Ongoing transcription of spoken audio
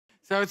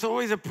So it's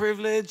always a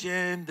privilege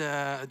and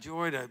a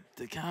joy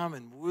to come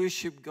and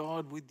worship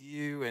God with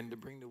you and to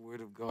bring the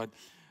Word of God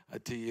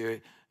to you.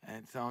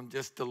 And so I'm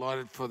just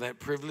delighted for that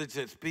privilege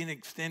that's been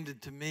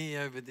extended to me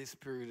over this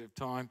period of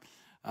time.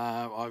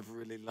 I've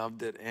really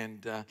loved it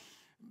and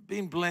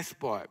been blessed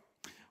by it.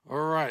 All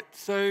right,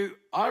 so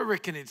I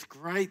reckon it's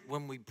great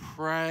when we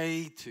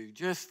pray to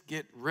just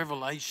get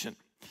revelation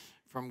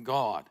from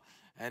God.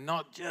 And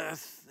not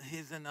just,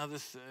 here's another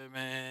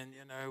sermon,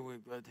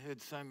 we've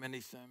heard so many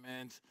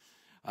sermons,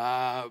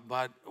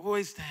 but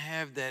always to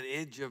have that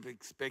edge of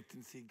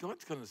expectancy.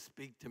 God's going to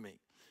speak to me.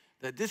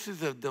 That this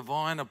is a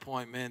divine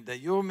appointment, that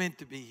you're meant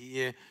to be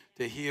here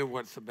to hear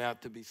what's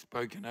about to be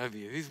spoken over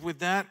you. Who's with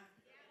that?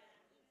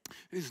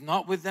 Who's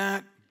not with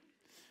that?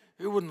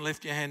 Who wouldn't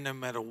lift your hand no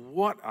matter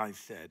what I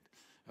said?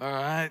 All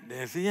right,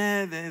 there's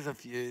a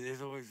few.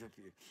 There's always a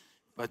few.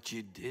 But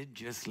you did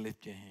just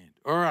lift your hand.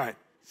 All right,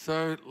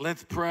 so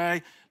let's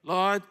pray.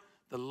 Lord,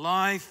 the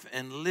life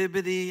and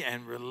liberty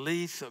and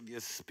release of your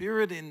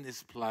Spirit in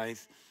this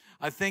place.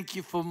 I thank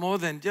you for more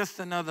than just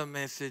another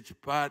message,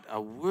 but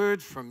a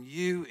word from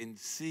you in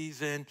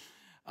season.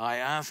 I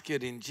ask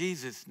it in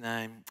Jesus'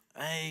 name.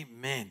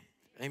 Amen.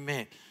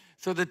 Amen.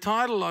 So the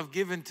title I've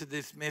given to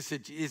this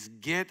message is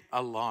Get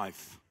a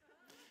Life.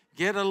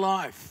 Get a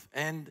life.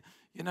 And,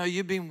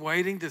 you've been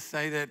waiting to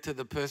say that to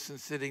the person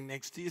sitting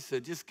next to you, so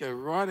just go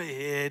right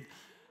ahead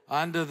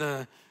under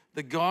the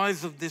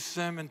guise of this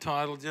sermon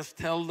title. Just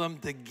tell them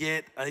to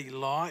get a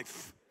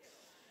life.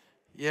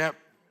 Yep.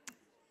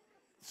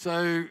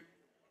 So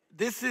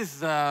this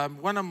is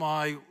one of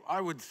my, I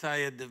would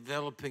say, a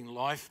developing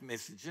life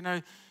message.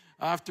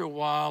 After a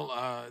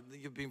while,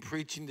 you've been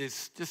preaching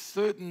this, just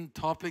certain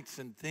topics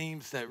and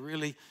themes that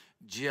really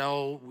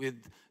gel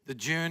with the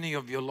journey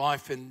of your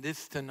life, and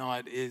this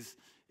tonight is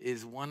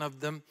one of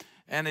them.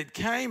 And it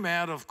came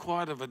out of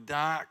quite of a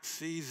dark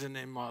season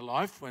in my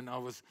life when I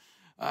was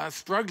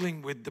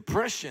struggling with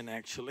depression,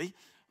 actually.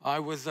 I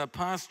was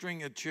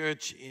pastoring a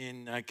church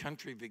in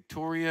country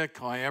Victoria,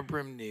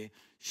 Kyabram, near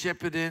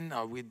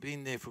Shepparton. We'd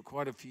been there for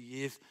quite a few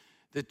years.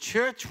 The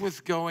church was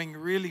going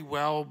really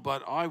well,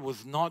 but I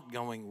was not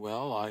going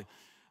well.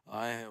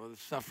 I was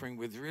suffering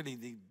with really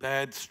the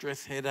bad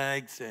stress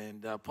headaches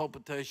and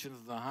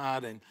palpitations of the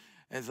heart, and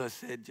as I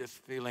said, just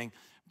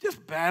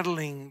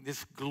battling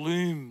this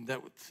gloom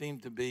that would seem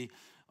to be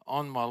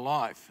on my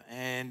life,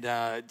 and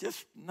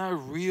just no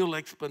real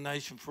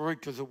explanation for it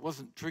because it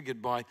wasn't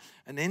triggered by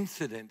an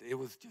incident. It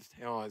was just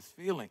how I was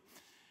feeling.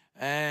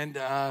 And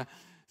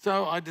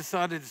so I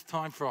decided it's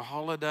time for a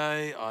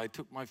holiday. I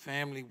took my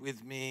family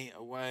with me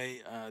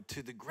away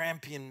to the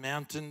Grampian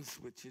Mountains,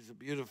 which is a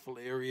beautiful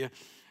area.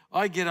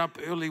 I get up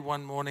early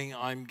one morning.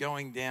 I'm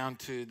going down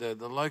to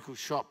the local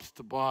shops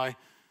to buy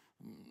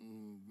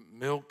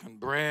milk and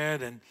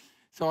bread, and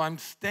so I'm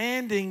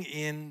standing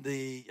in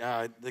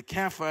the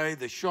cafe,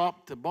 the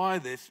shop, to buy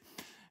this,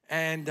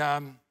 and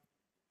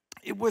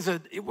it was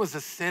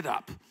a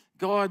setup.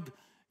 God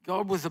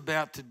was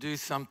about to do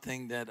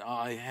something that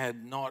I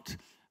had not.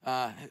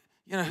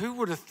 Who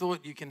would have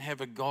thought you can have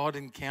a God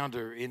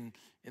encounter in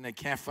a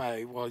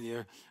cafe while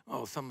you're?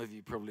 Well, some of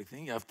you probably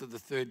think after the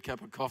third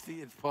cup of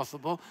coffee it's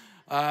possible,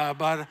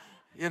 but.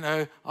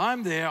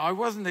 I'm there. I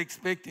wasn't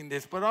expecting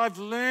this, but I've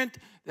learned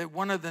that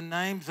one of the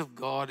names of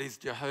God is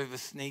Jehovah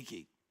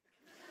Sneaky.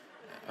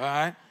 All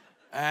right?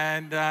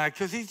 And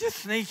because he's just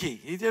sneaky.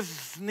 He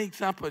just sneaks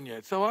up on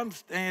you. So I'm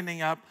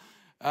standing up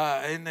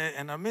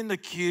and I'm in the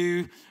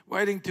queue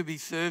waiting to be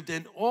served,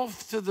 and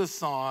off to the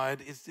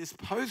side is this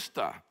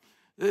poster.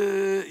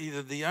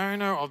 Either the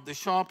owner of the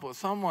shop or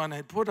someone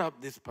had put up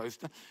this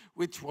poster,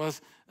 which was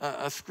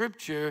a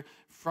scripture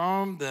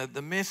from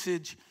the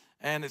message.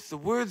 And it's the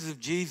words of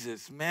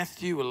Jesus,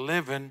 Matthew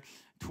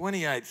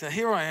 11:28. So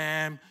here I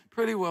am,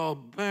 pretty well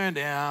burned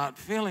out,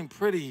 feeling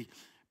pretty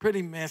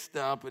messed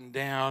up and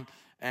down.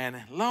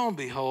 And lo and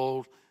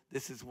behold,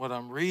 this is what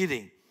I'm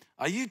reading.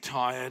 Are you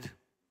tired,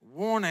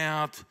 worn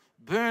out,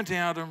 burnt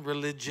out in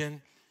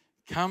religion?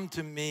 Come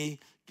to me,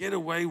 get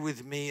away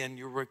with me, and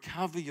you'll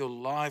recover your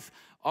life.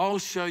 I'll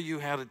show you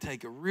how to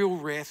take a real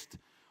rest.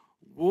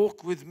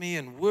 Walk with me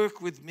and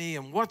work with me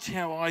and watch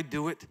how I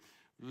do it.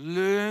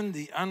 Learn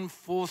the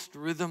unforced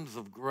rhythms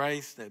of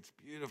grace. That's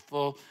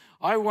beautiful.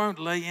 I won't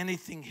lay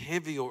anything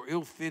heavy or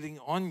ill-fitting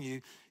on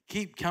you.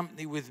 Keep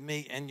company with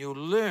me and you'll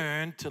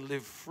learn to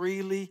live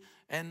freely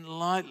and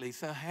lightly.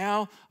 So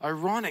how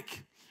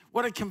ironic.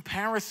 What a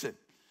comparison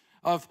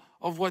of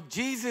what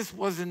Jesus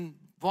was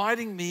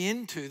inviting me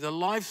into, the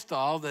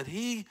lifestyle that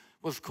he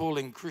was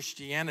calling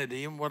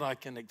Christianity and what I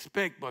can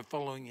expect by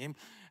following him,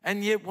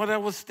 and yet what I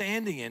was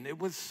standing in. It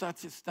was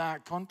such a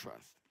stark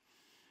contrast.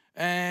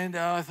 And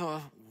I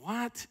thought,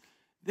 what?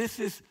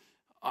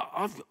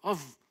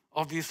 I've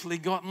obviously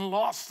gotten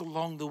lost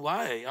along the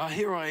way.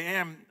 Here I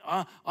am.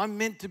 I'm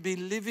meant to be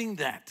living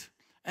that,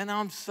 and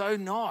I'm so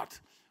not.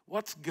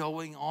 What's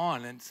going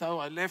on? And so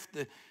I left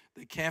the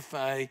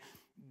cafe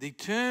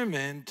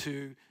determined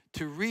to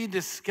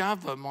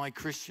rediscover my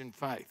Christian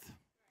faith,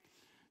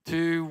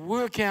 to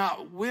work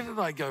out where did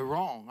I go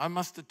wrong. I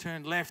must have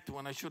turned left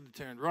when I should have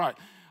turned right.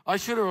 I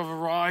should have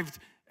arrived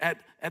at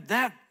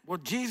that,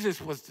 what Jesus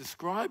was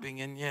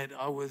describing, and yet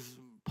I was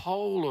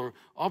polar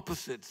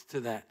opposites to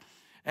that.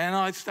 And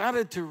I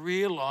started to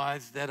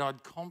realize that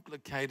I'd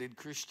complicated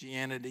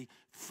Christianity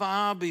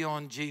far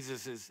beyond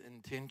Jesus'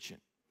 intention.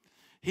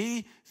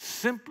 He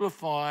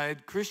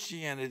simplified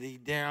Christianity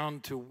down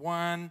to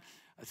a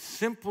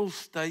simple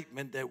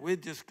statement that we're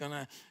just going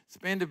to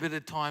spend a bit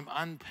of time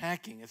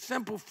unpacking. A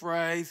simple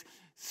phrase,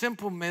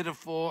 simple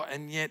metaphor,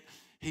 and yet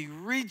he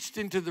reached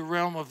into the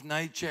realm of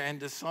nature and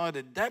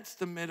decided that's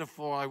the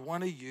metaphor I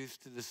want to use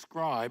to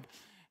describe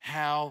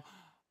how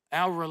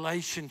our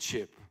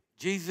relationship,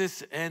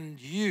 Jesus and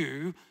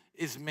you,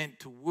 is meant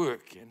to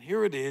work. And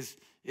here it is.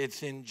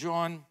 It's in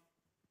John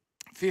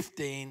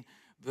 15,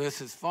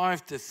 verses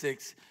 5 to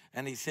 6.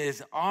 And he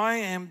says, I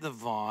am the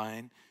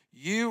vine,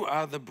 you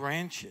are the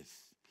branches.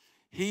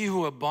 He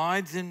who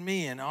abides in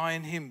me and I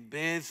in him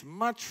bears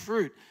much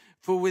fruit,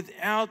 for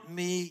without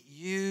me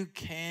you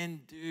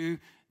can do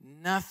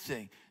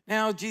nothing.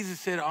 Now, Jesus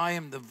said, I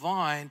am the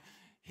vine.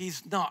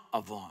 He's not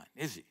a vine,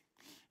 is he?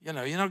 You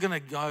know, you're not going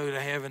to go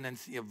to heaven and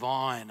see a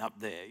vine up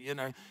there, you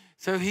know.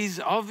 So he's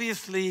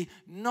obviously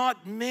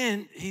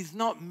he's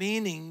not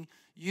meaning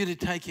you to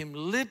take him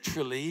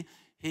literally.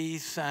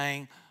 He's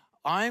saying,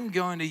 I'm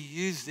going to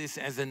use this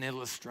as an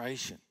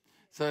illustration.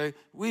 So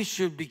we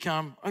should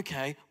become,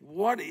 okay,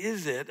 what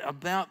is it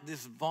about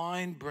this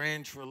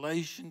vine-branch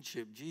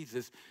relationship,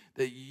 Jesus,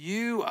 that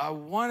you are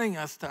wanting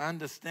us to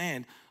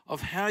understand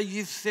of how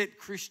you've set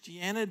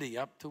Christianity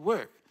up to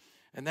work?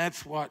 And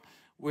that's what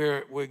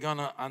we're going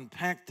to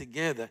unpack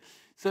together.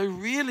 So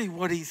really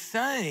what he's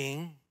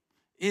saying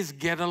is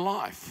get a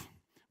life,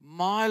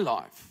 my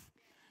life.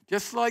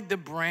 Just like the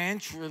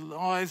branch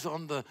relies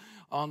on the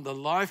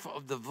life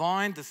of the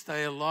vine to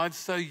stay alive,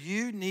 so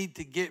you need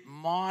to get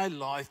my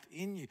life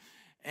in you.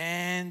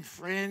 And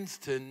friends,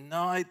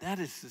 tonight, that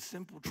is the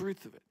simple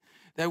truth of it.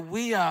 That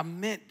we are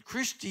meant,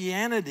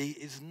 Christianity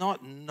is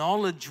not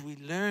knowledge we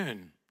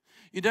learn.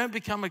 You don't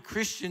become a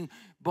Christian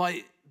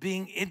by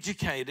being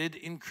educated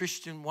in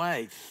Christian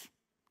ways.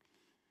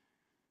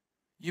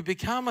 You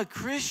become a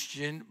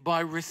Christian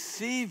by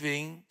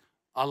receiving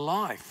a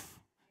life,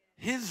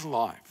 his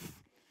life.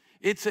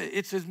 It's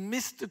a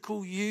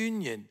mystical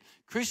union.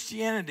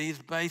 Christianity is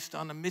based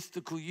on a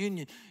mystical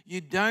union.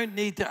 You don't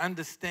need to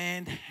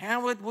understand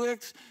how it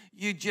works.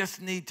 You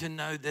just need to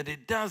know that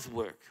it does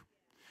work.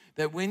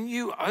 That when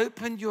you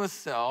open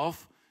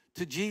yourself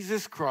to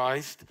Jesus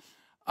Christ,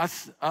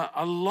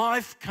 a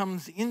life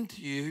comes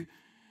into you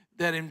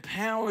that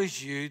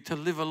empowers you to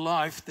live a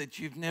life that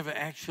you've never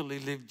actually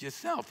lived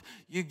yourself.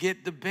 You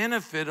get the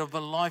benefit of a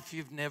life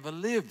you've never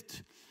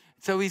lived.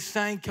 So he's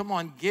saying, come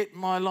on, get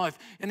my life.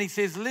 And he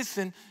says,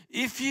 listen,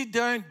 if you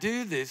don't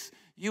do this,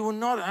 you will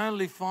not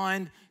only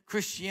find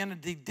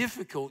Christianity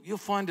difficult, you'll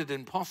find it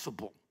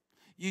impossible.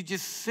 You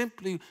just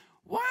simply,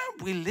 why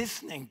aren't we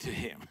listening to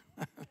him?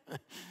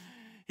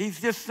 He's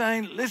just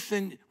saying,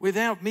 listen,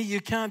 without me, you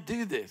can't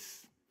do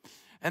this.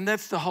 And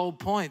that's the whole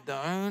point.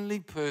 The only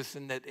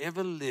person that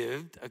ever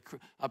lived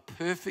a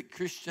perfect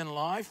Christian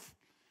life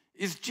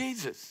is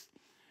Jesus.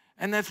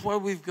 And that's why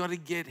we've got to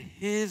get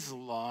his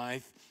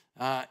life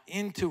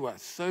into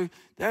us. So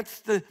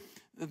that's the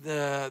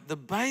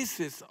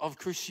basis of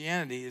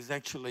Christianity is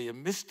actually a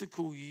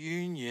mystical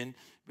union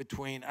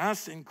between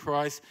us and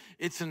Christ.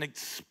 It's an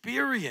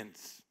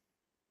experience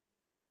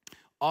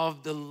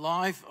of the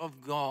life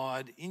of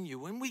God in you.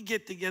 When we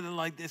get together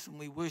like this and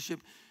we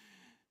worship,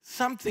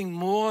 something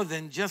more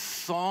than just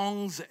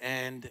songs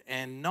and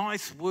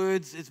nice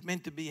words is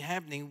meant to be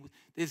happening.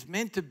 There's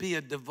meant to be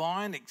a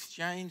divine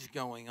exchange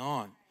going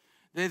on.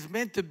 There's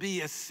meant to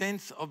be a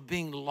sense of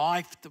being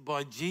lifed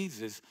by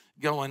Jesus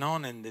going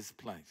on in this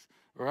place.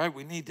 All right,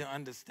 we need to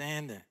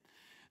understand that.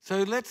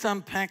 So let's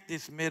unpack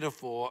this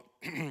metaphor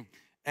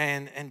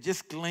and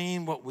just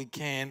glean what we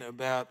can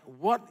about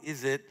what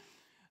is it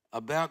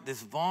about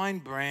this vine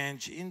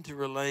branch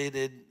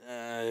interrelated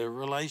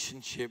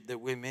relationship that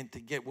we're meant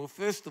to get. Well,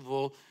 first of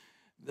all,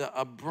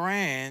 a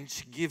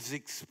branch gives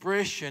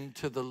expression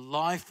to the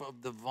life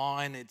of the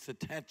vine it's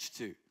attached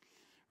to,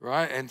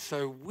 right? And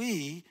so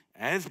we,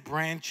 as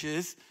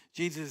branches,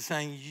 Jesus is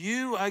saying,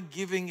 you are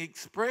giving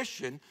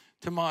expression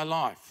to my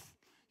life.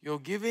 You're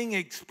giving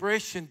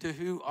expression to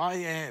who I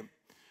am.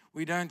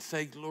 We don't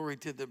say glory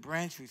to the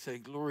branch, we say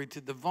glory to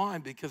the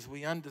vine, because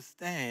we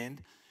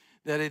understand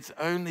that it's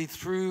only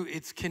through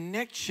its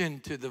connection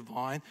to the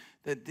vine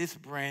that this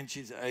branch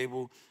is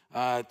able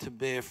to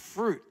bear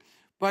fruit.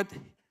 But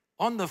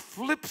on the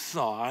flip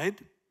side,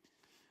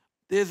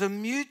 there's a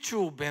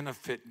mutual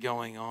benefit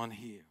going on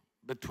here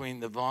between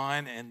the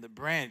vine and the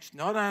branch.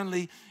 Not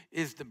only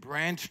is the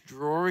branch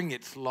drawing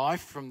its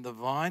life from the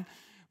vine,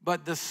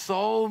 but the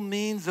sole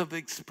means of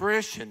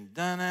expression,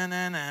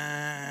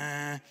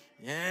 da-na-na-na,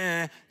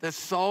 yeah, the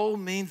sole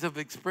means of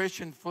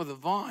expression for the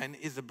vine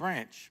is a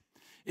branch.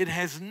 It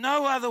has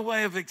no other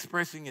way of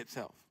expressing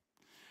itself.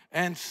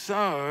 And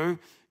so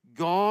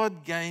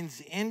God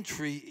gains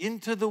entry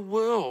into the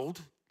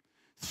world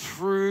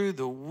through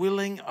the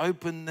willing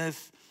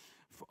openness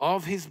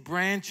of his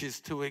branches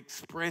to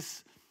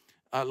express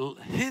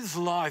his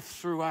life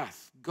through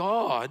us.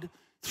 God,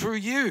 through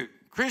you,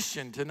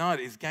 Christian, tonight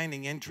is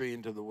gaining entry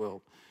into the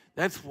world.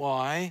 That's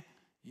why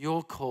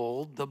you're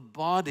called the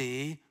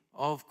body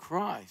of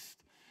Christ.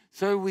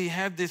 So we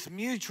have this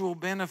mutual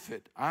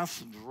benefit,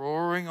 us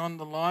drawing on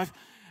the life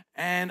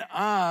and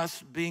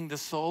us being the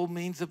sole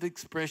means of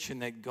expression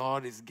that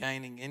God is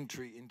gaining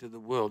entry into the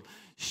world.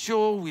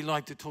 Sure, we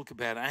like to talk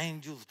about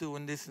angels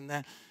doing this and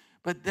that,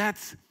 but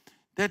that's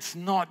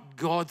not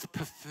God's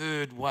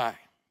preferred way.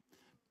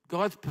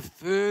 God's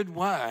preferred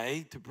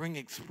way to bring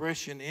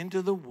expression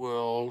into the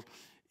world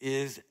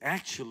is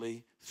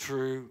actually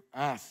through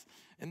us.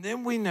 And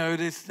then we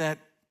notice that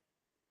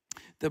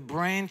the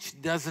branch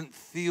doesn't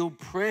feel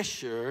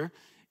pressure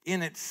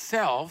in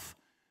itself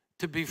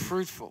to be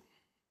fruitful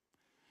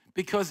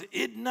because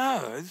it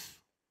knows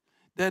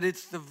that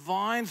it's the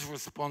vine's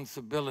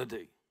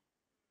responsibility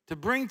to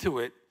bring to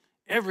it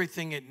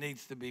everything it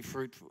needs to be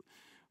fruitful.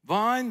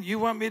 Vine, you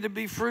want me to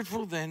be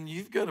fruitful? Then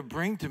you've got to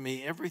bring to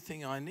me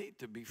everything I need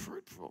to be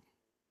fruitful.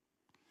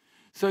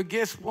 So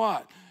guess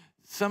what?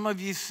 Some of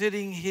you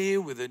sitting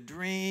here with a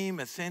dream,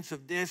 a sense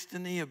of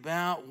destiny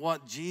about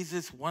what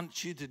Jesus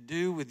wants you to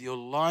do with your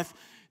life,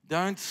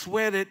 don't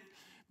sweat it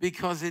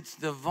because it's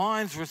the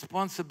vine's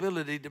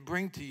responsibility to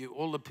bring to you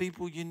all the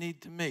people you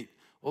need to meet,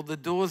 all the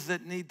doors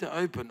that need to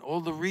open,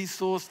 all the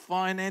resource,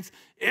 finance,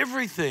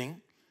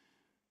 everything.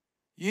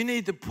 You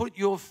need to put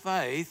your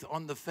faith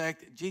on the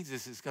fact that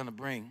Jesus is going to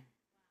bring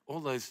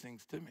all those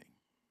things to me.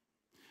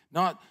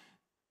 Not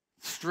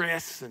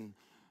stress and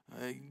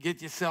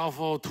get yourself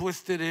all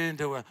twisted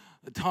into a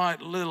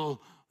tight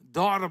little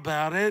dot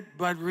about it,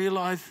 but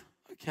realize,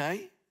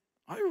 okay,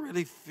 I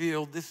really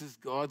feel this is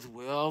God's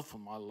will for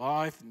my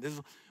life. And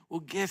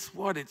well, guess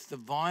what? It's the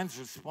vine's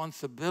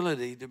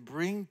responsibility to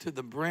bring to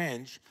the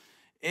branch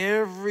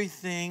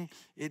everything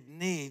it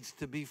needs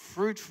to be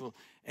fruitful.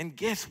 And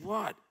guess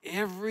what?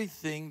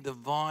 Everything the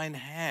vine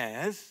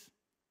has,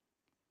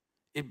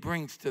 it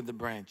brings to the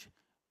branch.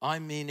 I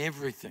mean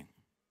everything.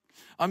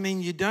 I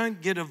mean, you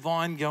don't get a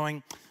vine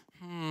going,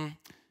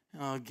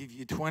 I'll give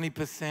you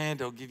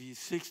 20%, I'll give you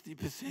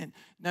 60%.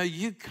 No,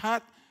 you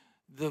cut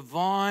the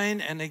vine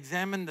and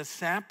examine the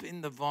sap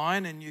in the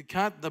vine, and you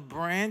cut the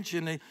branch,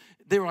 and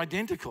they're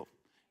identical.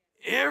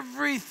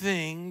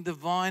 Everything the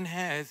vine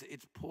has,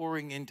 it's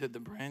pouring into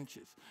the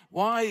branches.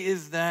 Why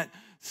is that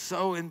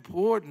so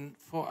important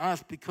for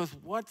us? Because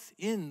what's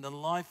in the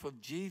life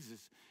of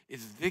Jesus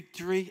is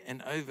victory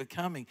and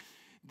overcoming.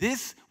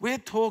 We're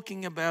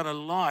talking about a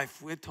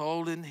life, we're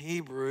told in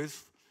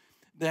Hebrews,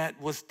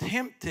 that was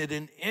tempted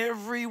in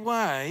every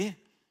way,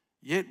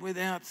 yet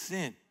without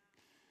sin.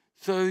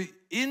 So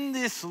in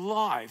this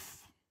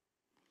life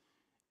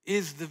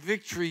is the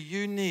victory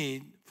you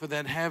need for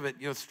that habit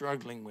you're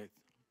struggling with.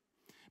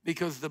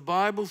 Because the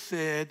Bible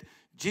said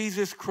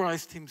Jesus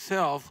Christ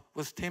himself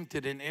was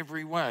tempted in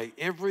every way.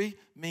 Every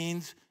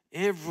means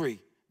every.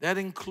 That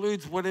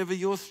includes whatever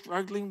you're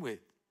struggling with.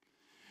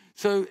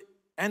 So,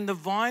 and the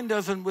vine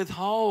doesn't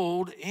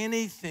withhold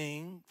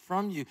anything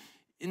from you.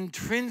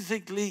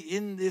 Intrinsically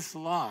in this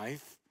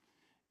life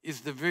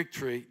is the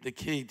victory, the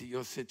key to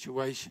your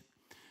situation.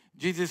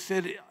 Jesus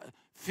said,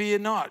 fear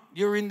not,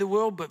 you're in the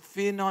world, but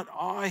fear not,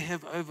 I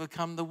have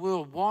overcome the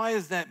world. Why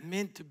is that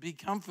meant to be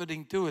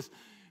comforting to us?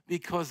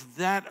 Because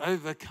that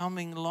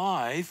overcoming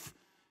life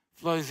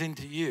flows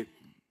into you.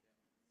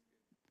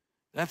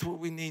 That's what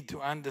we need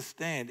to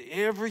understand.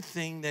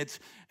 Everything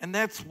and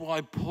that's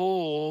why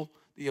Paul,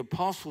 the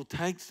apostle,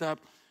 takes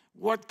up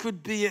what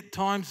could be at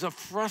times a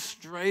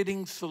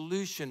frustrating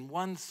solution,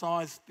 one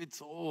size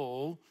fits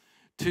all,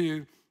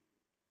 to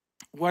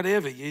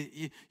whatever.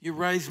 You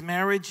raise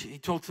marriage, he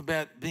talks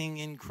about being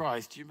in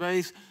Christ. You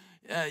raise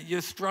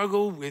your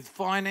struggle with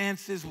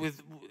finances,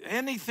 with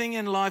anything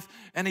in life,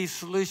 and his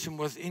solution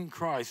was in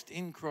Christ,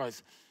 in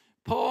Christ.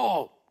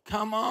 Paul,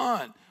 come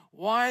on.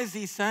 Why is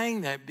he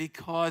saying that?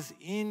 Because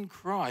in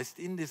Christ,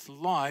 in this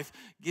life,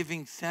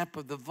 giving sap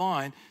of the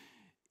vine,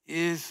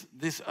 is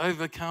this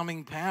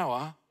overcoming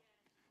power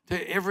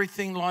to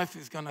everything life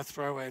is going to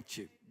throw at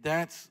you.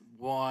 That's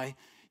why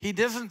he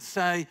doesn't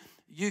say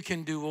you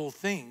can do all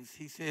things.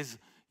 He says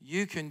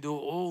you can do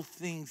all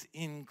things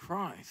in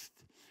Christ.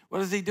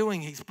 What is he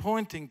doing? He's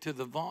pointing to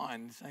the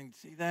vine, saying,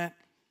 see that?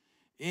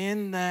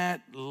 In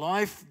that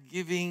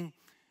life-giving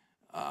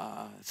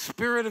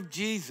Spirit of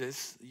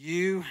Jesus,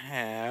 you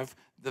have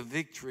the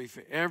victory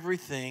for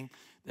everything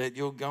that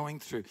you're going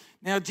through.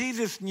 Now,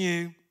 Jesus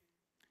knew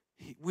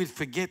we'd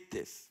forget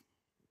this.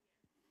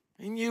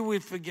 He knew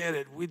we'd forget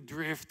it. We'd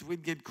drift.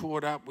 We'd get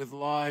caught up with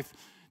life,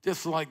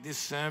 just like this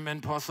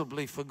sermon,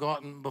 possibly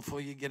forgotten before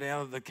you get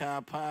out of the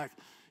car park.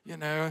 You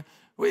know,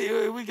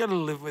 we got to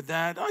live with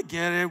that. I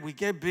get it. We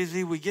get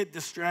busy. We get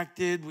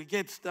distracted. We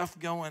get stuff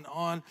going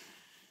on.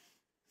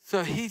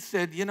 So he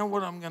said, you know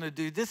what I'm going to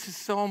do? This is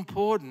so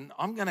important.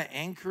 I'm going to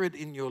anchor it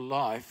in your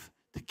life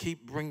to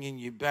keep bringing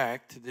you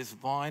back to this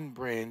vine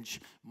branch,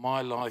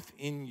 my life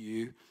in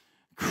you,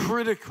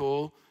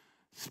 critical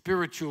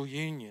spiritual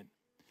union.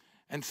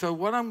 And so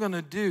what I'm going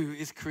to do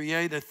is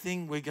create a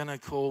thing we're going to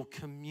call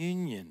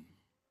communion.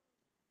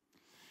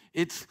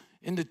 It's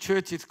in the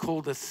church, it's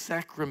called a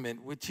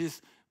sacrament, which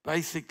is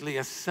basically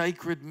a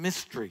sacred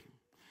mystery.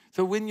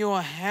 So when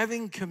you're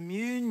having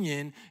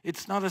communion,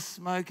 it's not a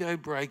smoke-o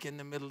break in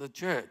the middle of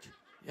church.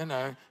 You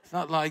know, it's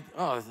not like,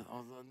 oh,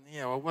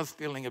 you know, I was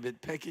feeling a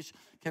bit peckish.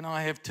 Can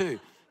I have two?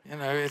 You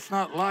know, it's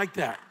not like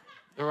that,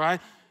 all right?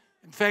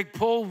 In fact,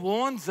 Paul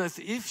warns us,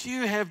 if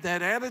you have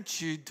that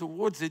attitude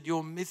towards it,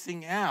 you're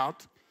missing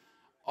out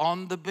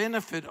on the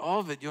benefit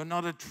of it. You're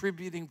not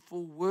attributing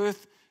full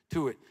worth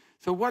to it.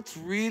 So what's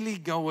really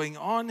going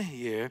on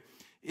here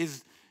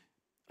is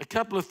a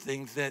couple of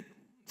things that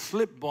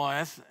slip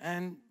by us,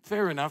 and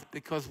fair enough,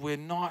 because we're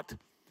not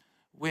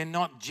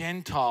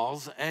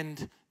Gentiles,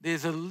 and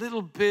there's a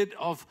little bit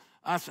of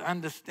us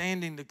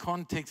understanding the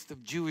context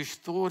of Jewish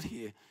thought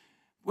here.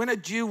 When a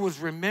Jew was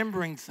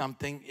remembering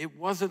something, it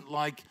wasn't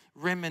like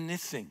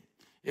reminiscing.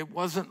 It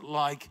wasn't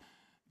like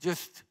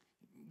just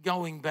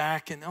going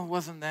back and, oh,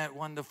 wasn't that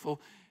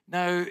wonderful?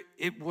 No,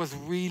 it was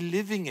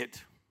reliving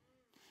it.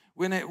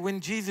 When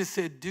Jesus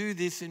said, do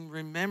this in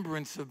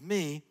remembrance of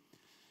me,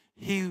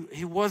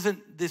 he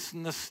wasn't this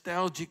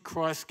nostalgic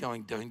Christ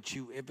going, don't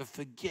you ever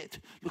forget.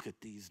 Look at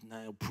these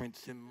nail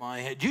prints in my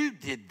head. You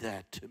did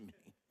that to me.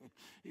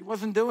 He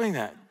wasn't doing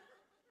that.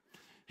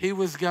 He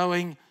was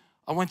going,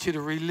 I want you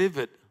to relive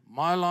it.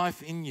 My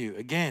life in you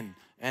again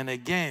and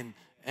again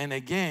and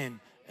again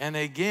and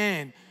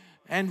again.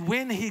 And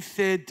when he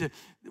said,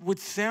 which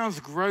sounds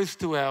gross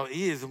to our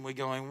ears, and we're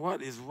going,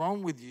 what is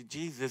wrong with you,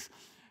 Jesus?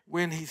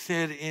 When he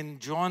said in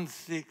John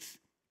 6,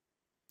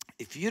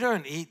 if you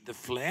don't eat the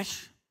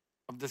flesh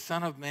of the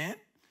Son of Man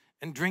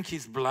and drink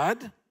his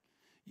blood,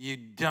 you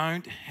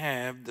don't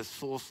have the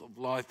source of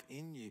life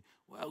in you.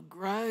 Well,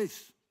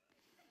 grace.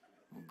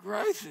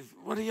 Grace is,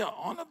 what are you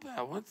on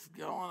about? What's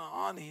going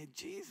on here,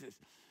 Jesus?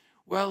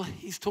 Well,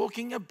 he's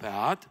talking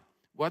about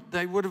what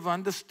they would have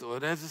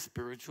understood as a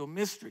spiritual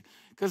mystery.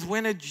 Because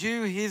when a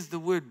Jew hears the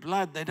word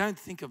blood, they don't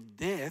think of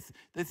death,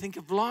 they think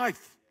of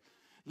life.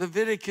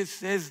 Leviticus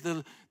says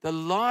the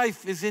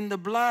life is in the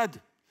blood.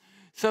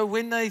 So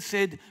when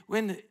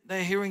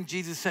they're hearing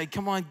Jesus say,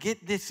 come on,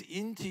 get this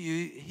into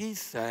you,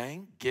 he's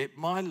saying, get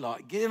my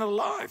life, get a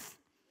life.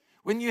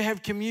 When you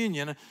have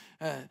communion,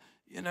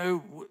 you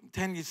know,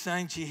 Tanya's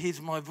saying she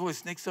hears my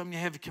voice. Next time you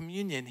have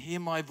communion, hear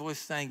my voice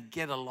saying,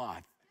 get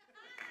alive.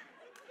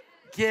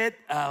 Get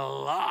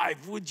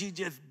alive. Would you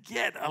just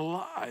get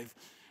alive?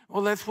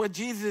 Well, that's what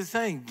Jesus is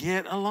saying.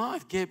 Get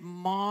alive. Get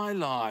my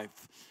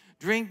life.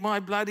 Drink my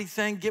blood. He's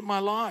saying, get my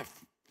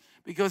life.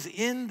 Because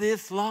in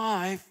this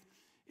life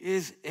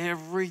is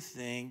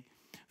everything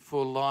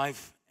for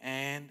life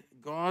and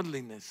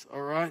godliness,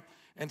 all right?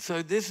 And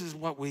so this is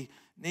what we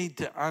need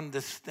to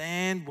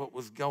understand, what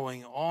was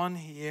going on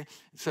here.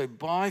 So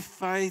by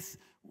faith,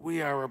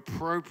 we are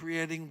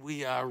appropriating,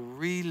 we are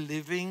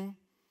reliving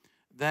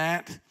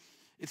that.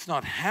 It's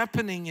not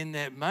happening in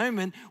that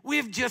moment.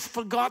 We've just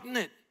forgotten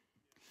it.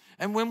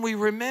 And when we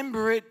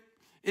remember it,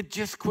 it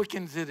just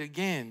quickens it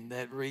again,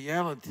 that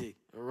reality,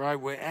 all right?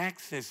 We're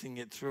accessing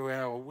it through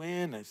our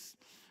awareness,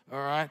 all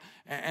right?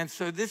 And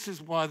so this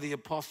is why the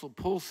Apostle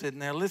Paul said,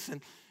 now listen,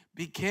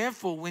 be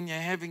careful when you're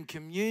having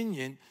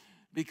communion,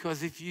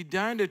 because if you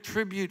don't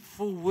attribute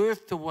full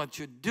worth to what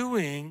you're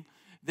doing,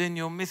 then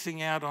you're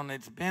missing out on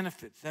its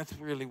benefits. That's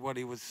really what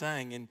he was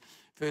saying in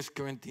 1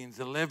 Corinthians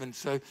 11.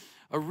 So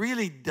a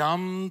really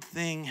dumb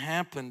thing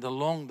happened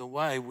along the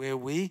way where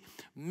we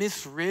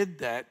misread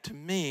that to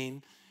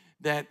mean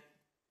that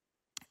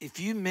if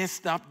you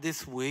messed up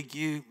this week,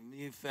 you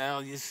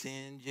fell, you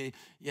sinned,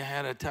 you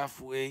had a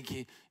tough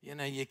week,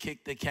 you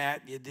kicked the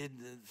cat, you did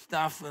the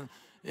stuff,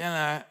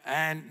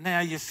 and now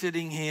you're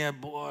sitting here,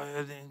 boy,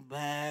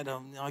 bad,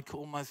 I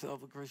call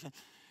myself a Christian,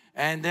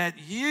 and that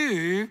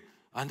you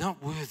are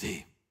not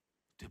worthy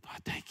to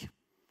partake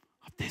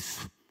of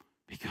this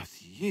because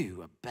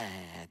you are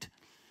bad.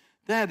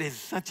 That is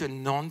such a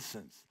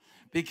nonsense,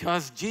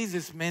 because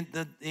Jesus meant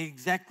the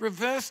exact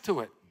reverse to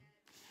it.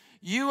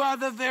 You are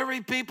the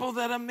very people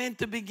that are meant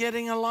to be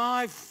getting a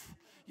life.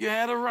 You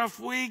had a rough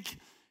week,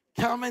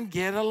 come and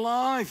get a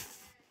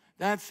life.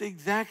 That's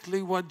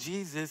exactly what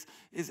Jesus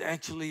is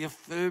actually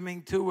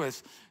affirming to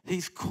us.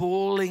 He's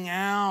calling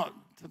out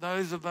to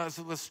those of us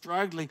who are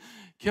struggling.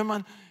 Come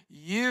on,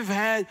 you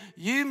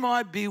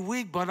might be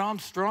weak, but I'm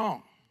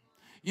strong.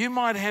 You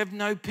might have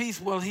no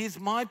peace, well, here's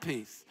my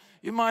peace.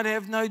 You might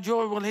have no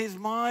joy, well, here's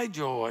my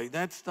joy.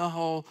 That's the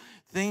whole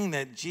thing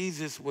that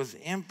Jesus was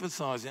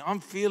emphasizing. I'm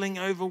feeling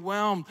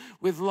overwhelmed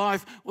with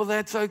life. Well,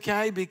 that's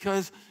okay,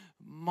 because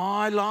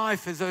my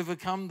life has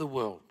overcome the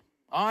world.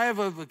 I have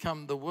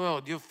overcome the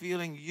world. You're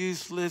feeling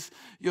useless.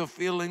 You're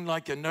feeling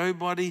like a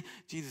nobody.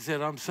 Jesus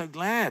said, I'm so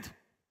glad,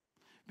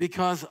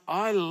 because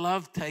I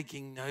love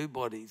taking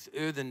nobodies,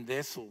 earthen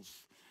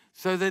vessels,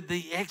 so that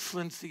the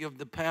excellency of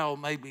the power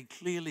may be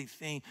clearly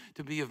seen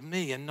to be of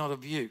me and not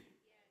of you.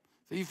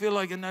 So you feel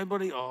like a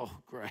nobody? Oh,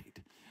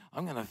 great.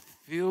 I'm going to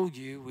fill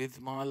you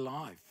with my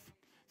life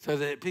so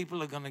that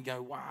people are going to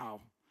go, wow,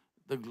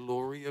 the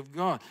glory of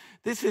God.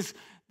 This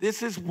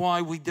is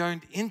why we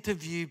don't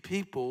interview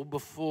people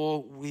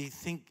before we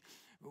think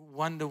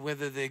wonder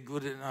whether they're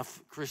good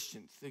enough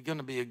Christians. They're going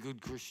to be a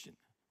good Christian.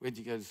 Where'd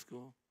you go to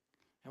school?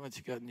 How much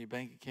you got in your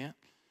bank account?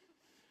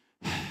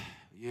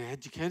 You're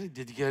educated?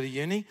 Did you go to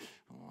uni?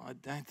 Oh, I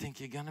don't think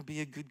you're going to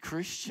be a good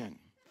Christian.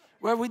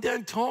 Well, we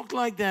don't talk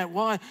like that.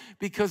 Why?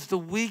 Because the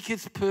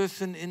weakest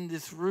person in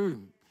this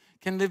room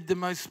can live the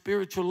most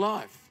spiritual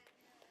life.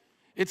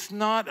 It's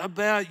not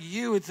about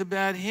you. It's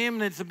about him,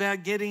 and it's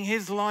about getting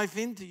his life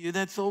into you.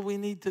 That's all we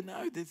need to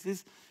know.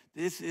 This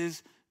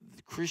is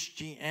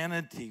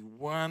Christianity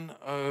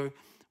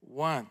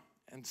 101.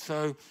 And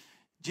so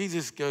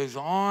Jesus goes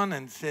on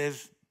and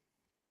says,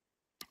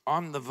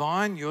 I'm the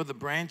vine, you're the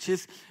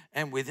branches,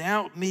 and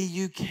without me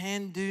you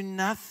can do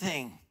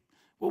nothing.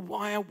 Well,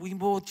 why aren't we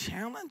more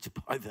challenged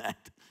by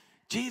that?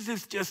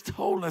 Jesus just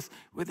told us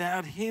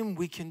without him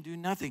we can do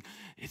nothing.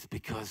 It's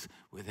because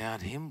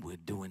without him we're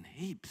doing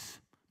heaps.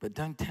 But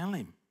don't tell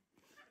him.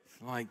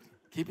 It's like,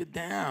 keep it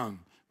down.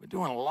 We're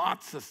doing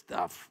lots of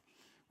stuff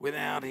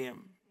without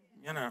him,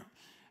 you know.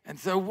 And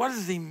so what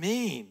does he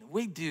mean?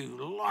 We do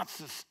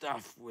lots of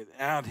stuff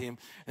without him,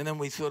 and then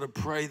we sort of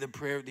pray the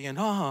prayer at the end,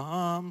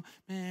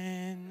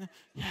 amen,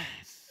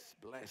 yes,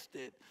 blessed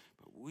it.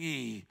 But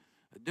we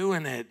are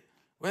doing it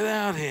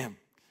without him.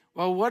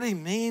 Well, what he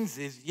means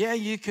is, yeah,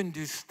 you can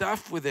do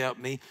stuff without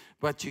me,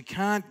 but you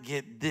can't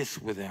get this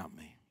without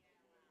me.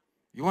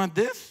 You want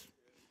this?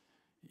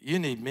 You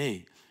need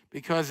me.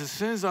 Because as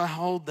soon as I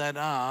hold that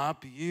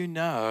up, you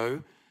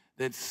know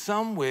that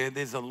somewhere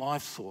there's a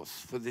life source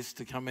for this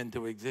to come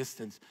into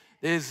existence.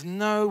 There's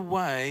no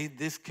way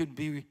this could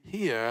be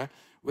here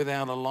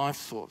without a life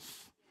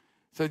source.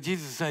 So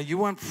Jesus is saying, you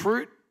want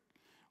fruit?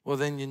 Well,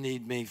 then you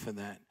need me for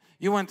that.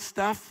 You want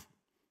stuff?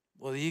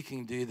 Well, you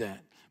can do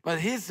that. But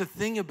here's the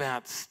thing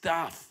about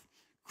stuff,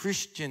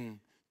 Christian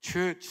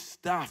church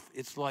stuff.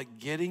 It's like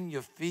getting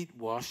your feet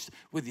washed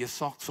with your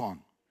socks on.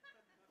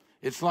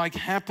 It's like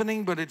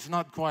happening, but it's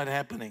not quite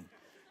happening.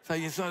 So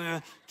you sort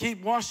of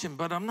keep washing,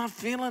 but I'm not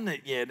feeling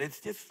it yet. It's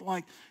just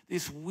like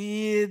this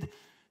weird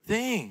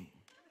thing.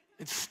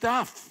 It's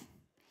stuff.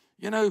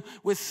 You know,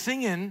 we're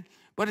singing,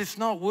 but it's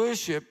not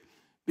worship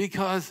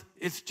because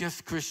it's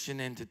just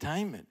Christian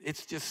entertainment.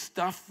 It's just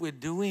stuff we're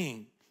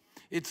doing.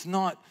 It's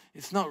not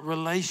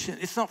relation.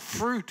 It's not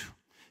fruit.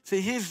 See,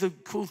 here's the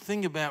cool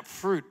thing about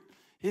fruit.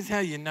 Here's how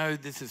you know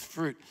this is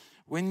fruit.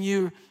 When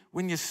you're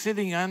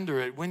sitting under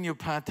it, when you're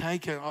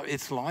partaking,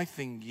 it's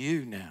lifing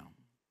you now.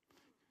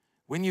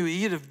 When you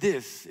eat of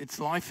this, it's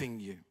lifing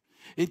you.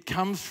 It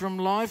comes from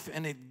life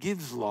and it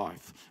gives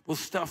life. Well,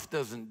 stuff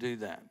doesn't do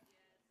that.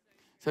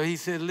 So he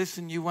said,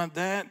 listen, you want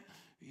that?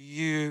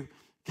 You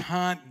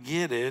can't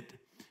get it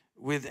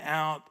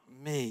without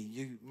me.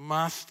 You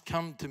must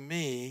come to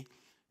me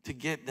to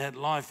get that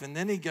life. And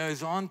then he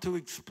goes on to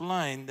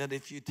explain that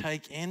if you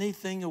take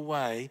anything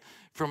away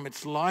from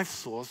its life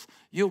source,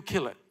 you'll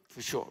kill it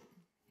for sure.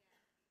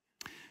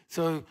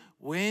 So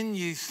when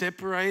you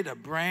separate a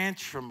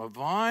branch from a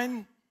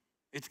vine,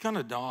 it's going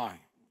to die.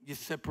 You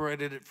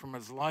separated it from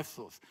its life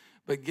source.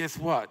 But guess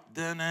what?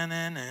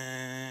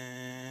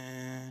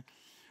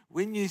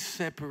 When you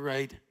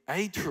separate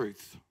a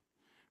truth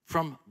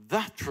from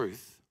the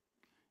truth,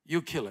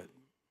 you kill it.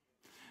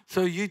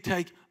 So you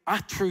take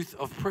a truth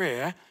of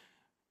prayer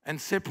and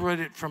separate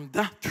it from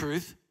the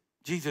truth,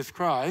 Jesus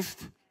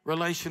Christ,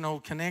 relational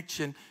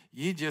connection,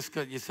 you just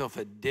got yourself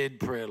a dead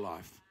prayer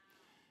life.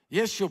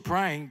 Yes, you're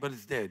praying, but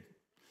it's dead.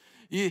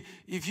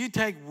 If you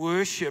take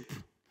worship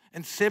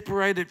and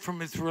separate it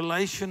from its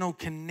relational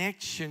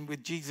connection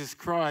with Jesus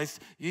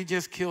Christ, you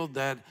just killed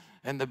that,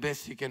 and the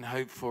best you can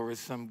hope for is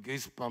some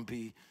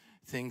goosebumpy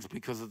things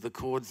because of the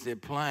chords they're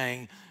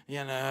playing,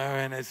 you know,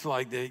 and it's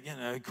like the, you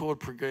know, chord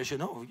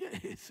progression. Oh,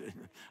 yes,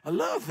 I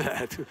love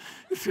that.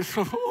 It's just,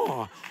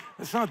 oh,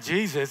 it's not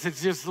Jesus.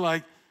 It's just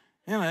like,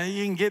 you know,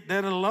 you can get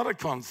that at a lot of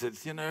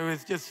concerts, you know,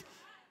 it's just,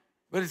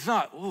 but it's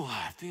not, oh,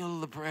 I feel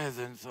the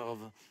presence of,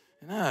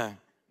 you know,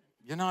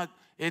 you're not,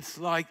 it's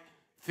like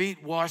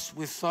feet washed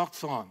with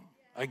socks on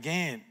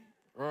again.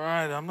 All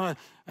right, I'm not,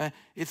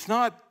 it's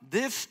not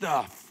this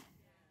stuff.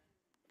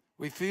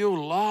 We feel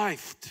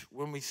lifed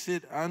when we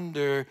sit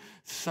under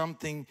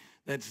something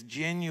that's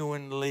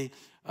genuinely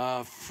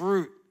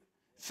fruit.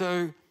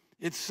 So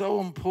it's so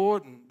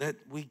important that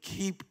we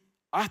keep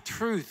our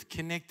truth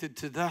connected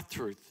to the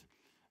truth.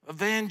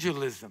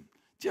 Evangelism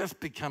just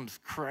becomes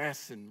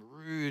crass and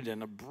rude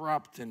and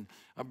abrupt and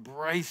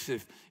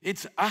abrasive.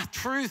 It's our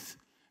truth.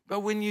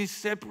 But when you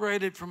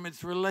separate it from its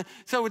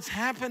so it's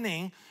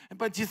happening,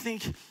 but you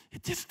think,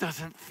 it just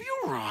doesn't feel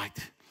right.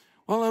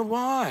 Well,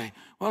 why?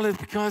 Well, it's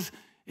because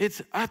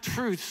it's a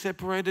truth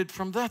separated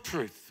from the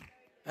truth.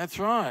 That's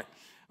right.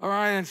 All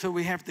right, and so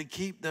we have to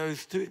keep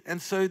those two.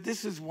 And so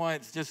this is why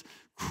it's just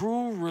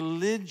cruel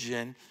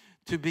religion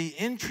to be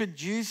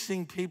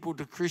introducing people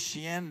to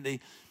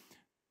Christianity,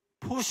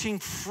 pushing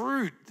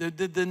fruit,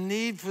 the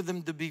need for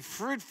them to be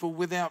fruitful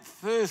without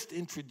first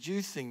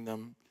introducing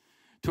them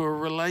to a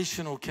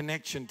relational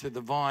connection to the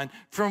vine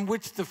from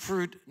which the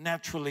fruit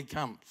naturally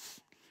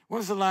comes. When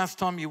was the last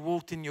time you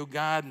walked in your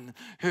garden,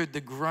 heard the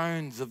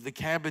groans of the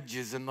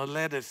cabbages and the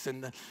lettuce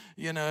and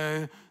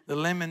the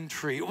lemon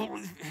tree?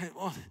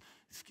 Oh,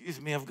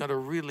 excuse me, I've got a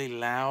really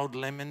loud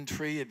lemon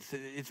tree.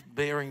 It's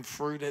bearing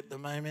fruit at the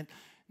moment.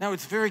 No,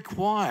 it's very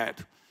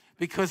quiet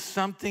because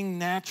something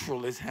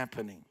natural is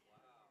happening.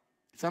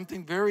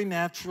 Something very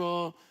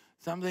natural,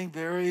 something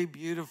very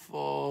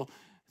beautiful,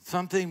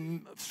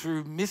 something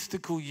through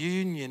mystical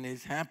union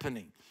is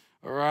happening,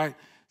 all right?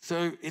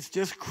 So it's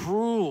just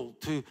cruel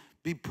to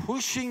be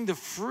pushing the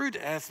fruit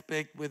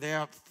aspect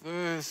without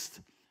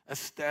first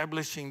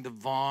establishing the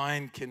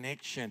vine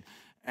connection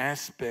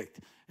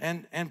aspect.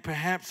 And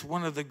perhaps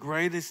one of the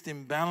greatest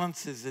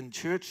imbalances in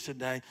church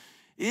today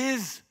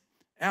is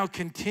our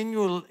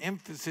continual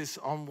emphasis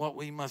on what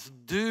we must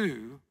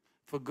do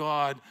for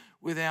God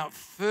without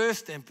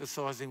first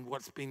emphasizing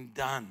what's been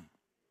done.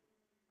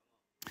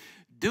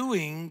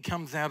 Doing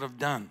comes out of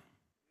done.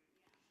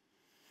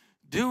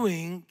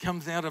 Doing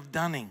comes out of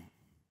dunning.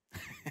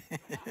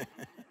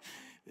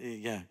 There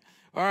you go.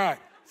 All right.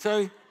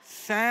 So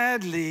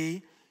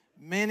sadly,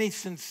 many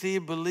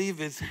sincere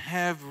believers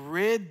have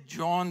read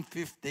John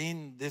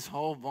 15, this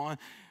whole vine,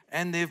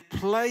 and they've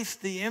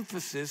placed the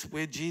emphasis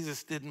where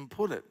Jesus didn't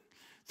put it.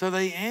 So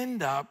they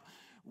end up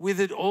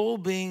with it all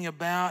being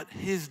about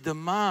his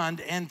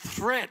demand and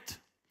threat.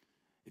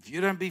 If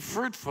you don't be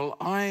fruitful,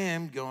 I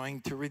am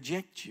going to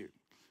reject you.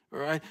 All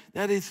right?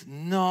 That is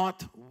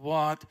not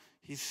what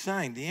he's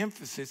saying. The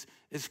emphasis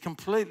is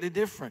completely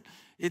different.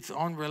 It's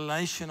on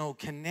relational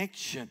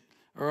connection.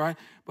 All right?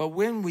 But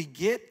when we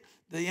get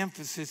the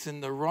emphasis in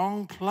the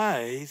wrong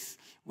place,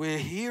 we're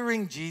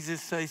hearing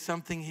Jesus say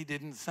something he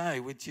didn't say,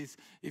 which is,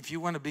 if you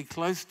want to be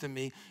close to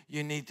me,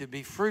 you need to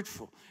be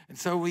fruitful. And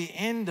so we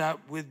end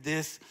up with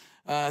this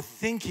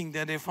thinking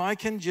that if I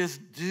can just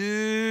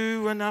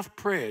do enough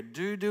prayer,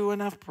 do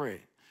enough prayer,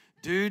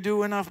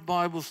 do enough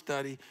Bible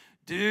study,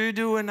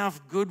 do enough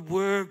good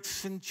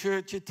works and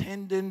church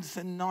attendance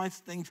and nice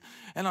things,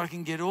 and I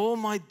can get all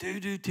my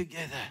do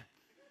together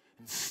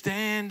and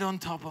stand on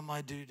top of my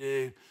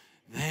do,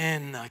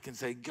 then I can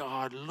say,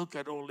 God, look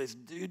at all this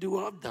do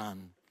I've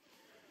done.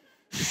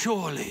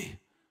 Surely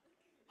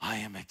I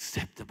am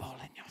acceptable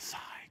in your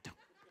sight.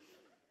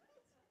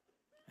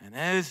 And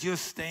as you're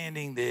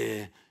standing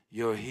there,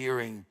 you're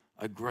hearing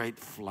a great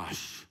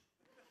flush.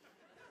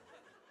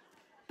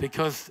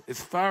 Because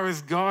as far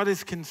as God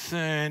is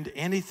concerned,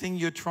 anything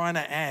you're trying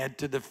to add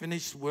to the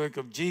finished work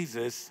of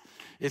Jesus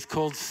is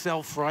called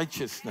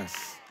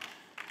self-righteousness.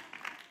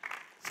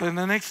 So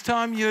the next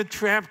time you're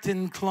trapped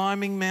in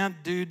climbing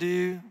Mount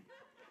Doo-Doo,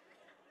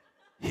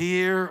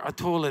 hear a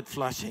toilet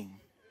flushing.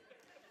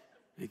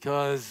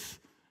 Because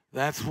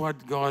that's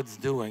what God's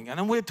doing. And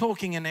then we're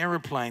talking an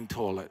airplane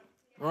toilet,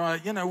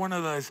 right? You know, one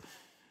of those,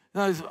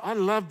 I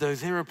love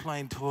those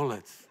airplane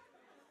toilets.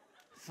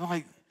 It's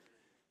like,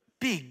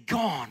 be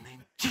gone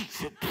in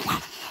Jesus.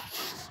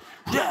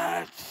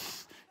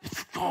 Yes,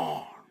 it's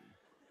gone,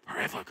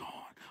 forever gone.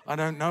 I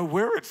don't know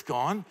where it's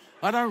gone.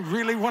 I don't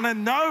really want to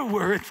know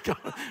where it's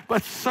gone,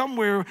 but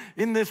somewhere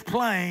in this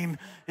plane,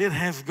 it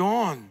has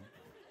gone.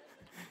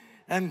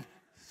 And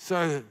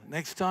so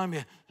next time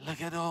you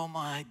look at all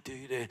my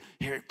do-do,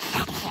 hear it.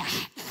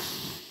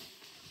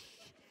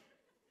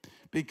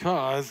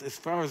 Because as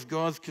far as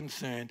God's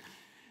concerned,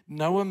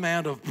 no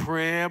amount of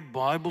prayer,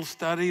 Bible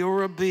study,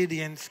 or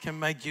obedience can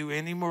make you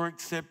any more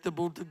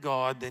acceptable to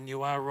God than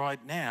you are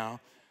right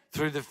now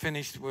through the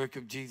finished work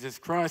of Jesus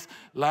Christ.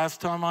 Last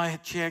time I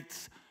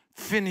checked,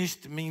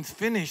 finished means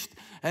finished.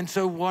 And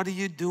so what are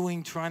you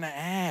doing trying to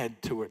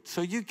add to it? So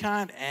you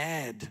can't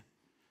add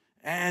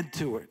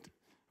to it.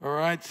 All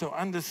right? So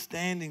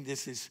understanding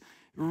this is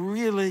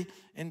really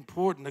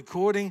important.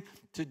 According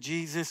to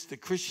Jesus, the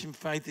Christian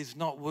faith is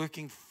not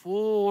working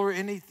for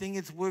anything,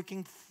 it's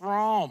working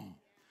from.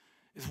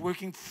 It's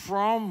working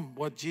from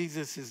what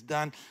Jesus has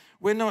done.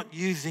 We're not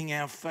using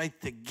our faith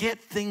to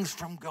get things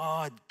from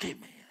God.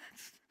 Give me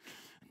this.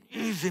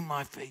 I'm using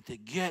my faith to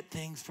get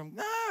things from...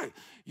 No,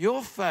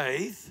 your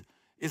faith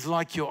is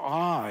like your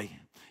eye.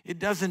 It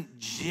doesn't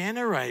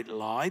generate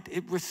light,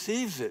 it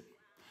receives it.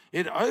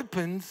 It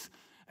opens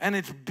and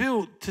it's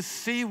built to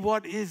see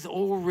what is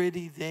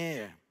already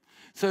there.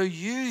 So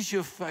use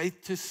your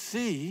faith to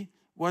see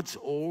what's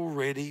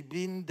already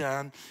been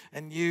done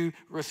and you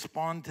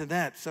respond to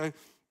that. So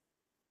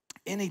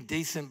any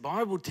decent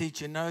Bible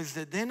teacher knows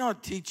that they're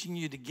not teaching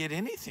you to get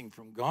anything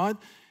from God.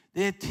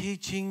 They're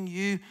teaching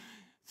you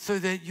so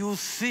that you'll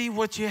see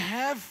what you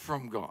have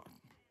from God.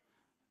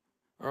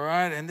 All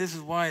right, and this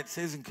is why it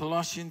says in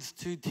Colossians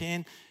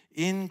 2:10,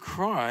 in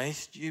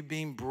Christ you've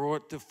been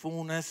brought to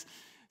fullness.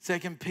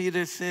 2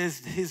 Peter says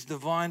his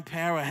divine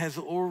power has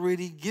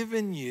already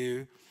given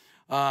you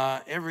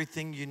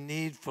everything you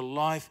need for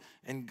life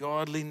and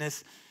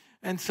godliness.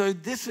 And so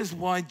this is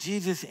why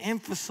Jesus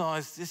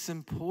emphasized this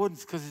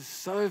importance, because it's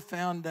so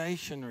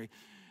foundational.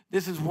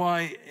 This is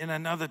why in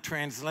another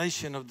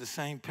translation of the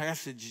same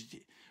passage,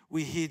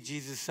 we hear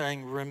Jesus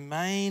saying,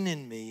 remain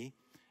in me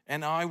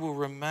and I will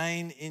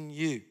remain in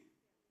you.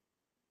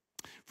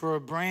 For a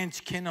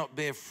branch cannot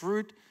bear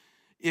fruit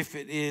if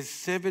it is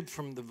severed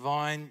from the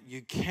vine,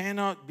 you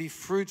cannot be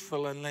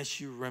fruitful unless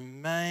you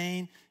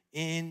remain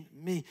in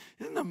me.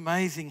 Isn't it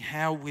amazing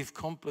how we've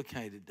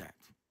complicated that?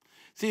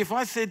 See, if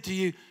I said to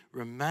you,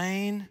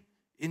 remain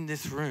in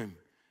this room,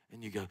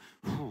 and you go,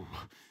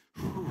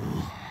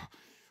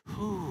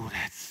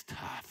 that's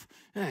tough.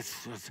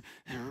 That's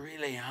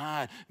really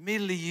hard.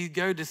 Immediately you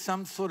go to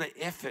some sort of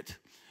effort.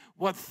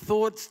 What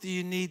thoughts do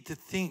you need to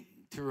think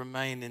to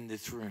remain in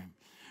this room?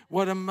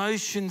 What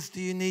emotions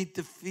do you need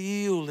to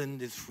feel in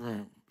this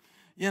room?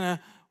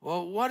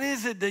 Well, what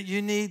is it that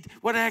you need?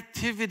 What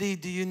activity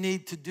do you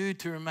need to do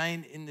to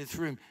remain in this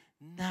room?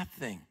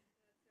 Nothing.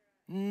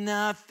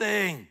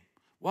 Nothing.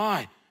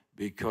 Why?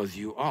 Because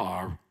you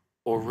are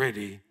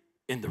already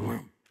in the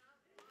room.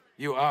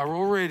 You are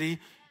already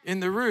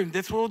in the room.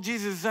 That's all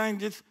Jesus is saying.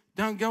 Just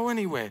don't go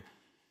anywhere.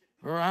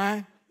 All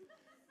right?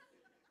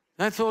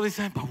 That's all he's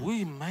saying. But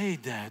we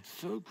made that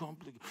so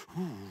complicated.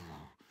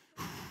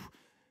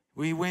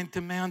 We went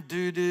to Mount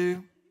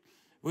Doo-Doo.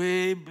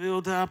 We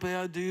built up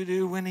our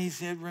doo-doo when he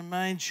said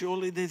remain.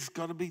 Surely there's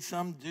got to be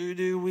some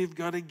doo-doo. We've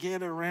got to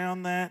get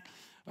around that.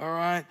 All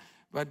right?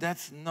 But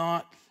that's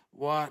not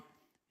what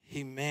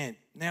he meant.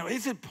 Now,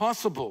 is it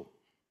possible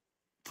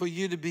for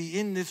you to be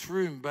in this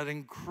room but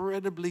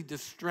incredibly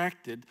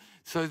distracted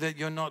so that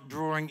you're not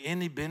drawing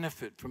any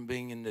benefit from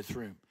being in this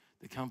room?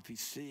 The comfy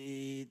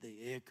seat,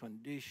 the air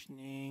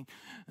conditioning,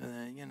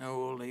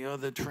 all the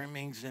other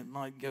trimmings that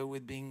might go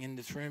with being in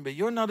this room. But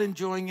you're not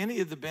enjoying any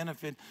of the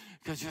benefit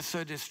because you're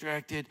so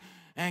distracted,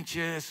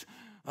 anxious,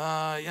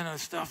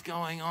 stuff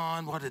going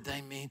on. What did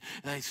they mean?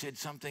 They said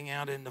something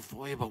out in the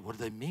foyer, but what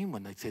do they mean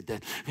when they said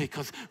that?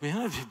 Because you're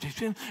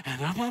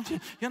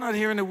not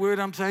hearing the word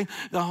I'm saying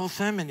the whole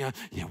sermon.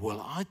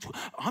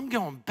 I'm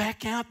going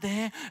back out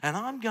there and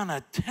I'm going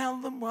to tell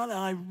them what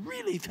I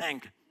really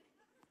think.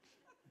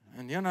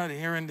 And you're not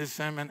hearing this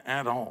sermon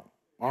at all.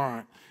 All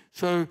right.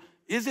 So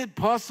is it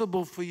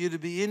possible for you to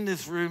be in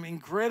this room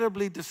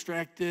incredibly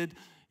distracted?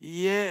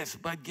 Yes,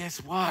 but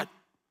guess what?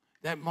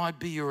 That might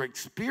be your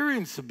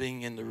experience of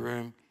being in the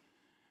room,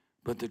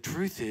 but the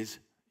truth is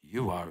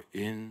you are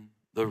in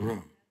the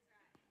room.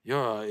 You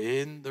are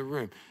in the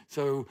room.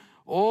 So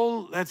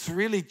all that's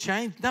really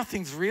changed,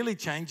 nothing's really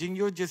changing.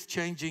 You're just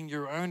changing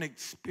your own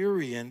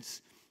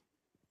experience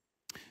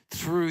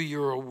through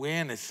your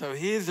awareness. So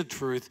here's the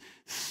truth.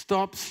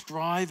 Stop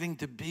striving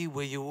to be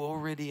where you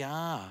already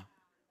are.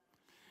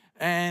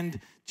 And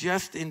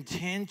just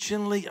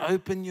intentionally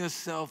open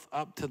yourself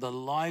up to the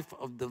life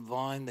of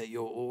divine that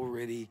you're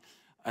already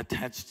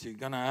attached to.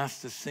 Going to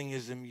ask the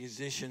singers and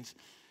musicians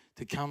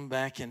to come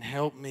back and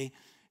help me.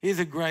 Here's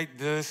a great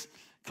verse.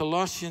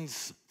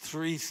 Colossians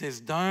 3 says,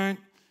 don't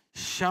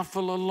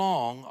shuffle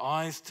along,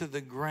 eyes to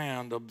the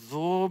ground,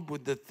 absorbed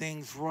with the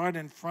things right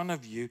in front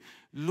of you.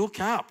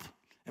 Look up.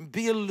 And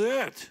be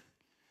alert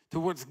to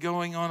what's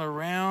going on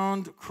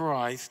around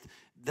Christ.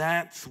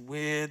 That's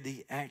where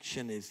the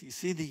action is. You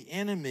see, the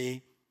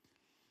enemy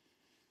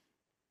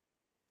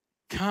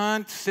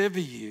can't sever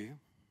you,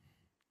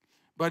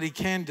 but he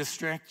can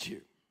distract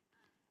you.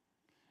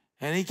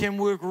 And he can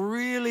work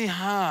really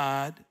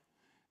hard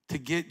to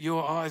get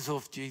your eyes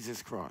off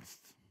Jesus Christ.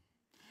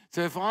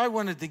 So if I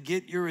wanted to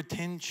get your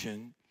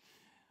attention,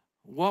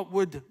 what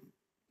would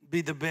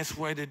be the best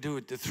way to do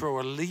it? To throw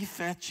a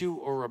leaf at you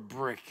or a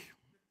brick?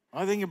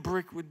 I think a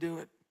brick would do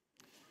it.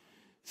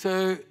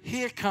 So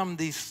here come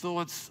these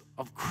thoughts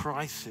of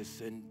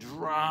crisis and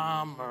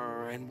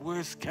drama and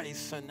worst case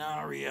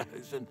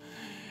scenarios and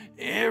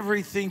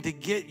everything to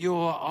get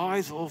your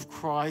eyes off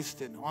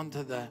Christ and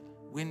onto the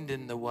wind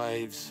and the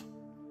waves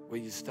where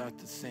you start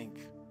to sink.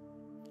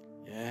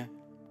 Yeah?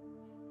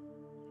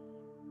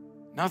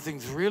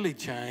 Nothing's really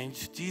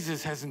changed.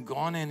 Jesus hasn't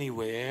gone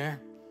anywhere.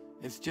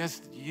 It's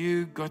just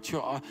you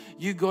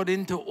got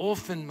into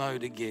orphan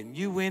mode again.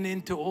 You went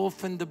into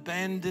orphaned,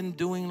 abandoned,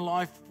 doing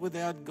life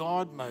without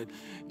God mode,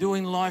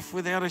 doing life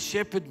without a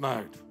shepherd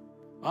mode.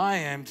 I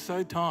am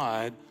so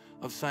tired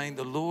of saying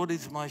the Lord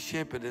is my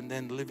shepherd and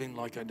then living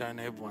like I don't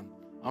have one.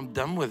 I'm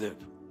done with it.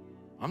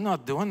 I'm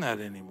not doing that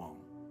anymore.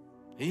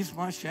 He's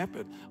my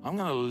shepherd. I'm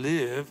going to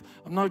live.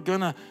 I'm not going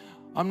to,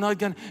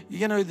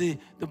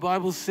 the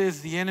Bible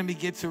says the enemy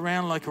gets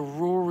around like a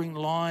roaring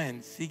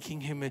lion seeking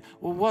him.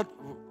 Well, what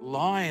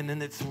lion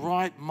in its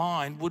right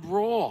mind would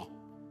roar?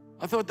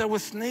 I thought they were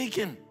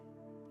sneaking.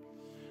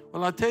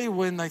 Well, I'll tell you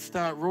when they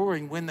start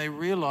roaring, when they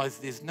realize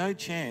there's no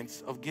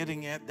chance of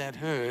getting at that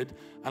herd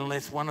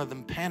unless one of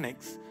them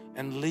panics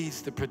and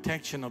leaves the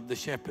protection of the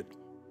shepherd.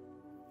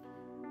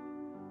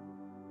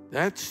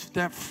 That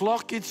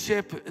flock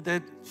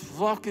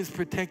is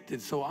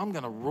protected, so I'm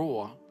going to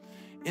roar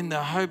in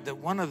the hope that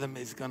one of them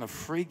is going to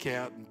freak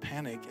out and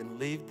panic and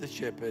leave the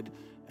shepherd,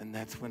 and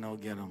that's when I'll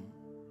get him.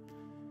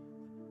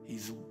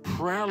 He's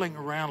prowling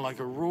around like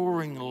a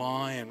roaring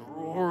lion,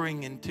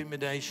 roaring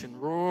intimidation,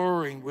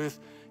 roaring worst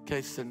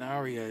case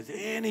scenarios,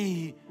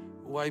 any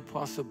way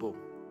possible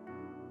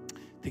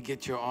to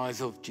get your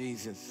eyes off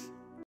Jesus.